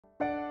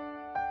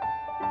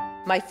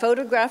My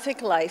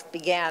photographic life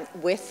began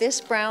with this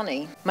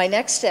brownie. My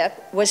next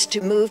step was to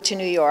move to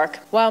New York.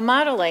 While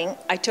modeling,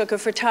 I took a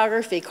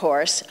photography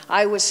course.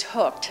 I was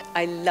hooked.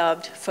 I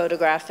loved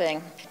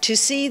photographing. To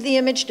see the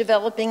image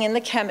developing in the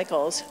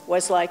chemicals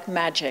was like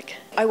magic.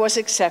 I was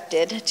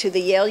accepted to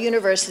the Yale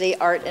University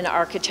Art and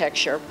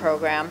Architecture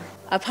program.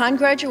 Upon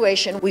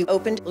graduation, we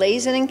opened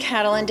Lazin and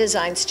Catalan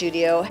Design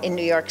Studio in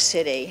New York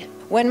City.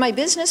 When my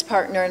business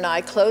partner and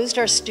I closed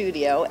our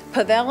studio,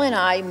 Pavel and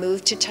I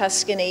moved to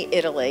Tuscany,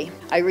 Italy.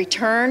 I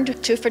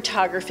returned to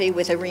photography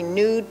with a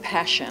renewed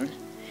passion.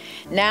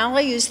 Now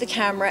I use the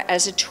camera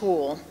as a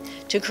tool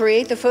to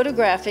create the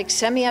photographic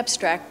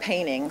semi-abstract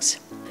paintings.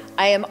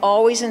 I am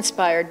always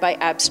inspired by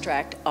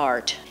abstract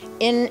art.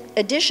 In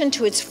addition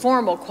to its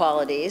formal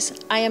qualities,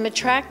 I am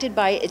attracted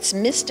by its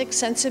mystic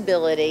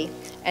sensibility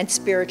and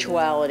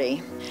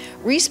spirituality.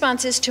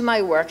 Responses to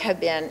my work have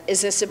been,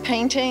 is this a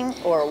painting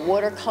or a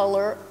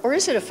watercolor, or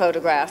is it a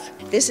photograph?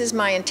 This is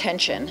my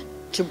intention,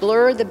 to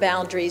blur the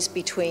boundaries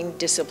between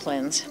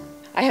disciplines.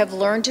 I have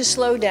learned to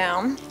slow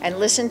down and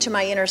listen to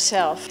my inner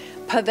self.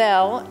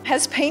 Pavel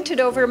has painted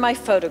over my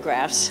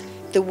photographs.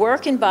 The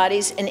work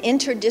embodies an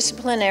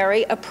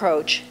interdisciplinary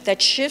approach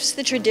that shifts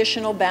the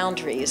traditional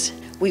boundaries.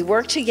 We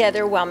work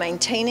together while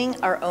maintaining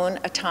our own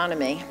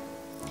autonomy.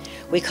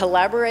 We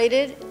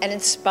collaborated and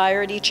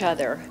inspired each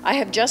other. I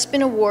have just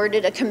been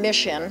awarded a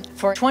commission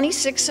for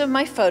 26 of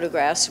my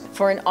photographs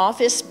for an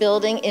office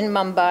building in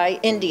Mumbai,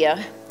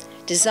 India,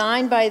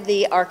 designed by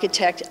the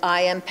architect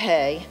I.M.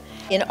 Pei.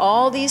 In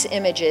all these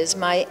images,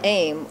 my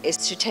aim is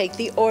to take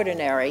the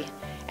ordinary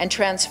and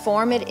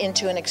transform it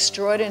into an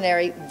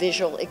extraordinary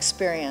visual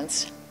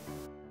experience.